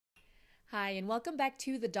Hi, and welcome back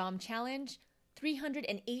to the Dom Challenge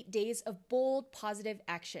 308 Days of Bold Positive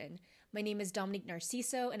Action. My name is Dominique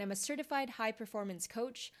Narciso, and I'm a certified high performance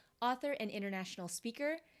coach, author, and international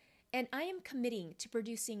speaker. And I am committing to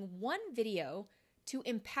producing one video to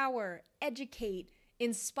empower, educate,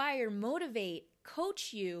 inspire, motivate,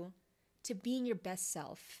 coach you to being your best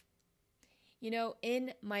self. You know,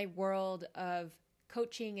 in my world of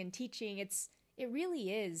coaching and teaching, it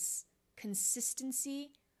really is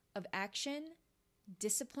consistency of action,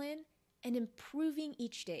 discipline, and improving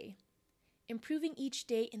each day. Improving each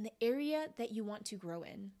day in the area that you want to grow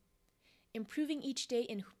in. Improving each day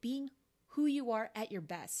in being who you are at your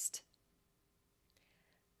best.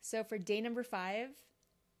 So for day number 5,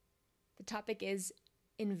 the topic is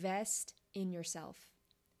invest in yourself.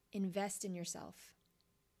 Invest in yourself.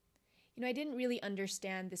 You know, I didn't really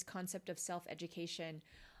understand this concept of self-education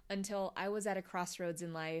until I was at a crossroads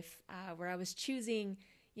in life where I was choosing,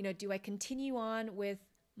 do I continue on with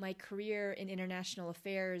my career in international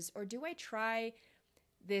affairs, or do I try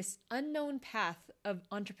this unknown path of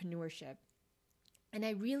entrepreneurship? And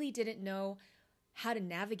I really didn't know how to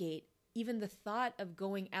navigate even the thought of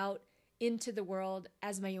going out into the world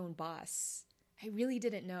as my own boss. I really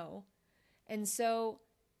didn't know. And so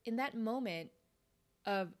in that moment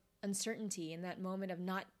of uncertainty, in that moment of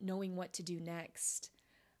not knowing what to do next,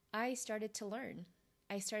 I started to learn.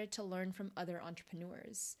 I started to learn from other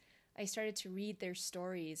entrepreneurs. I started to read their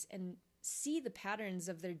stories and see the patterns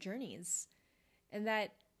of their journeys. And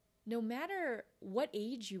that no matter what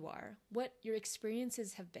age you are, what your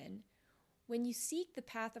experiences have been, when you seek the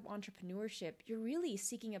path of entrepreneurship, you're really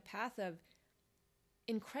seeking a path of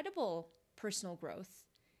incredible personal growth,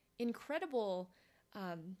 incredible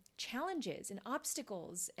challenges and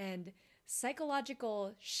obstacles and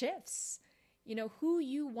psychological shifts. You know, who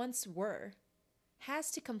you once were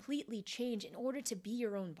has to completely change in order to be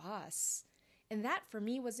your own boss. And that for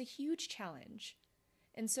me was a huge challenge.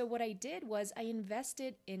 And so what I did was I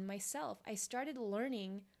invested in myself. I started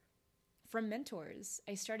learning from mentors.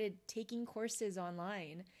 I started taking courses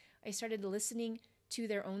online. I started listening to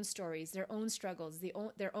their own stories, their own struggles,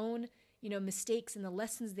 their own mistakes and the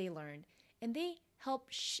lessons they learned. And they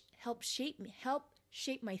help shape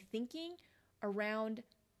my thinking around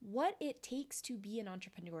what it takes to be an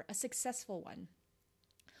entrepreneur, a successful one.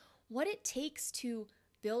 What it takes to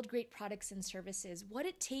build great products and services, what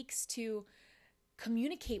it takes to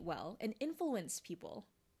communicate well and influence people.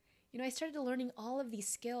 I started learning all of these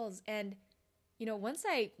skills, and once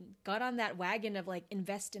I got on that wagon of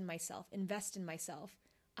invest in myself,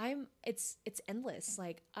 it's endless.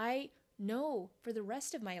 I know for the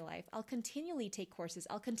rest of my life, I'll continually take courses,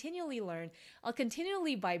 I'll continually learn, I'll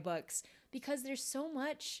continually buy books, because there's so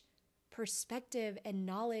much perspective and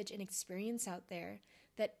knowledge and experience out there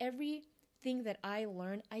that everything that I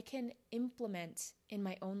learn, I can implement in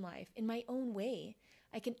my own life, in my own way.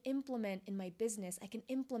 I can implement in my business. I can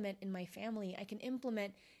implement in my family. I can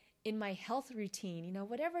implement in my health routine.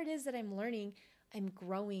 Whatever it is that I'm learning, I'm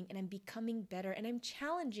growing and I'm becoming better and I'm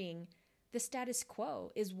challenging the status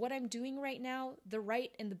quo. Is what I'm doing right now the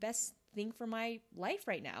right and the best thing for my life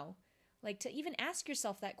right now? To even ask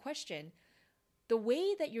yourself that question. The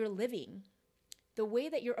way that you're living, the way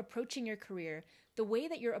that you're approaching your career, the way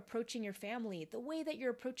that you're approaching your family, the way that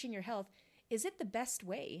you're approaching your health, is it the best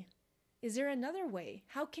way? Is there another way?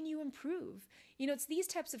 How can you improve? It's these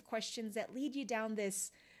types of questions that lead you down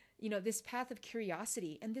this path of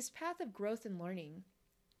curiosity and this path of growth and learning.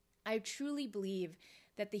 I truly believe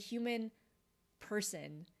that the human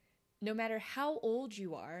person, no matter how old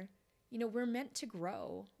you are, we're meant to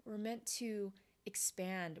grow. We're meant to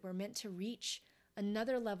expand. We're meant to reach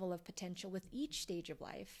another level of potential with each stage of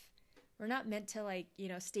life. We're not meant to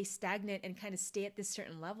stay stagnant and kind of stay at this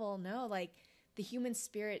certain level. No, the human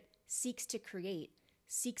spirit seeks to create,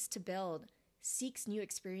 seeks to build, seeks new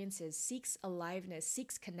experiences, seeks aliveness,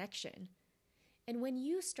 seeks connection. And when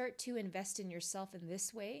you start to invest in yourself in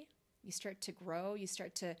this way, you start to grow, you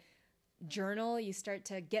start to journal, you start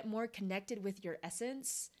to get more connected with your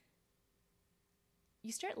essence,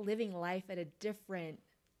 you start living life at a different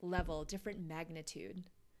level, different magnitude.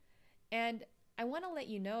 And I want to let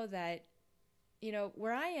you know that,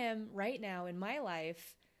 where I am right now in my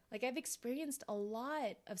life, I've experienced a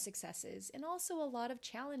lot of successes and also a lot of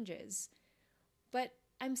challenges, but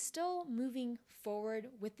I'm still moving forward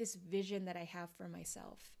with this vision that I have for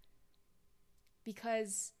myself,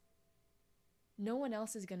 because no one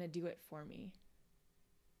else is going to do it for me.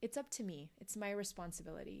 It's up to me. It's my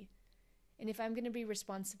responsibility. And if I'm going to be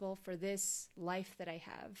responsible for this life that I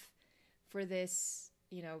have, for this,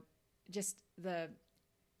 just the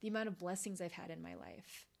amount of blessings I've had in my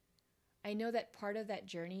life, I know that part of that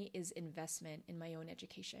journey is investment in my own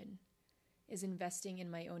education, is investing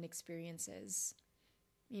in my own experiences,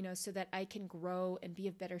 so that I can grow and be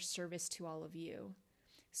of better service to all of you.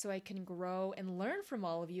 So I can grow and learn from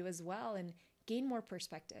all of you as well and gain more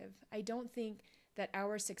perspective. I don't think that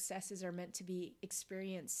our successes are meant to be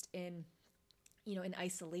experienced in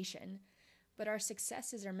isolation, but our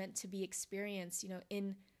successes are meant to be experienced,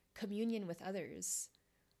 in communion with others.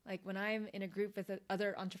 Like when I'm in a group with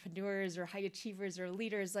other entrepreneurs or high achievers or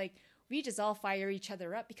leaders, like we just all fire each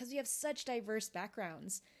other up because we have such diverse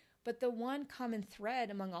backgrounds. But the one common thread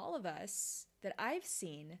among all of us that I've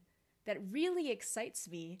seen that really excites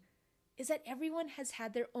me is that everyone has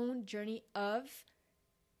had their own journey of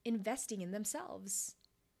investing in themselves.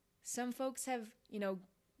 Some folks have,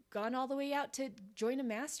 gone all the way out to join a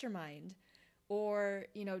mastermind or,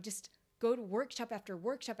 just go to workshop after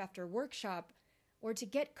workshop after workshop, or to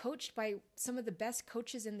get coached by some of the best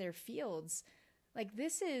coaches in their fields. Like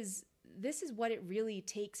this is what it really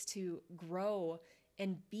takes to grow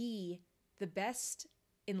and be the best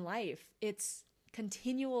in life. It's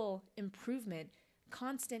continual improvement,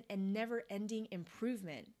 constant and never-ending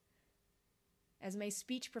improvement. As my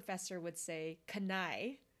speech professor would say,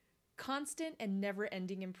 kanai, constant and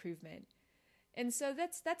never-ending improvement. And so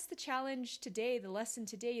that's the challenge today. The lesson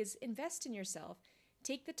today is invest in yourself.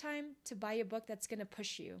 Take the time to buy a book that's going to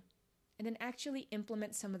push you and then actually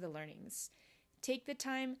implement some of the learnings. Take the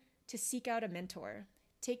time to seek out a mentor.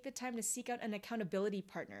 Take the time to seek out an accountability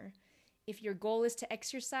partner. If your goal is to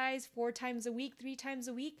exercise 4 times a week, 3 times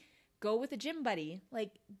a week, go with a gym buddy.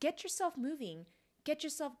 Like, get yourself moving, get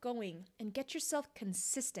yourself going, and get yourself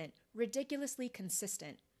consistent, ridiculously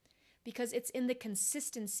consistent. Because it's in the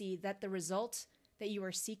consistency that the result that you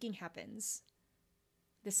are seeking happens.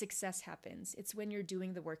 The success happens. It's when you're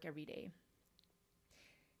doing the work every day.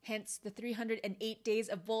 Hence the 308 days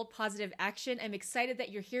of bold, positive action. I'm excited that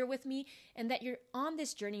you're here with me and that you're on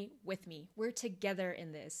this journey with me. We're together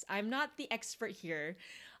in this. I'm not the expert here.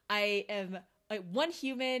 I am one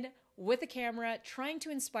human with a camera trying to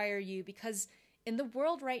inspire you, because in the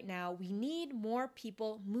world right now, we need more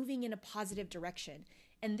people moving in a positive direction.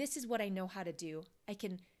 And this is what I know how to do. I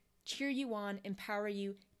can cheer you on, empower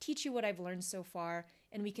you, teach you what I've learned so far,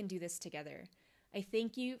 and we can do this together. I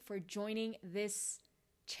thank you for joining this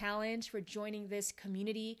challenge, for joining this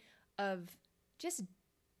community of just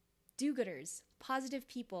do-gooders, positive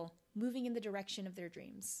people moving in the direction of their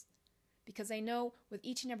dreams. Because I know with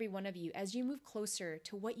each and every one of you, as you move closer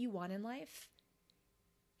to what you want in life,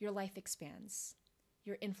 your life expands,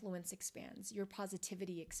 your influence expands, your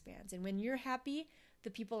positivity expands. And when you're happy,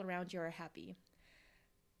 the people around you are happy.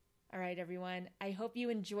 All right, everyone. I hope you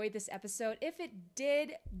enjoyed this episode. If it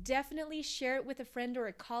did, definitely share it with a friend or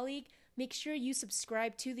a colleague. Make sure you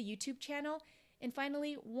subscribe to the YouTube channel. And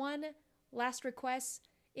finally, one last request.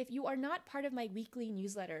 If you are not part of my weekly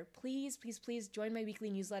newsletter, please, please, please join my weekly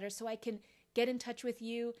newsletter so I can get in touch with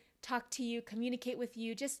you, talk to you, communicate with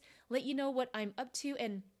you, just let you know what I'm up to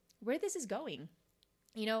and where this is going.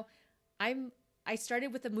 I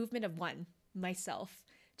started with a movement of 1 myself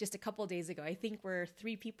just a couple of days ago. I think we're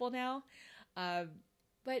 3 people now.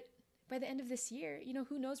 But by the end of this year,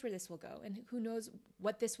 who knows where this will go and who knows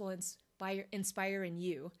what this will inspire in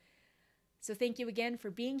you. So thank you again for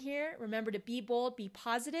being here. Remember to be bold, be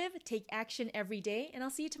positive, take action every day, and I'll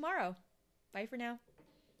see you tomorrow. Bye for now.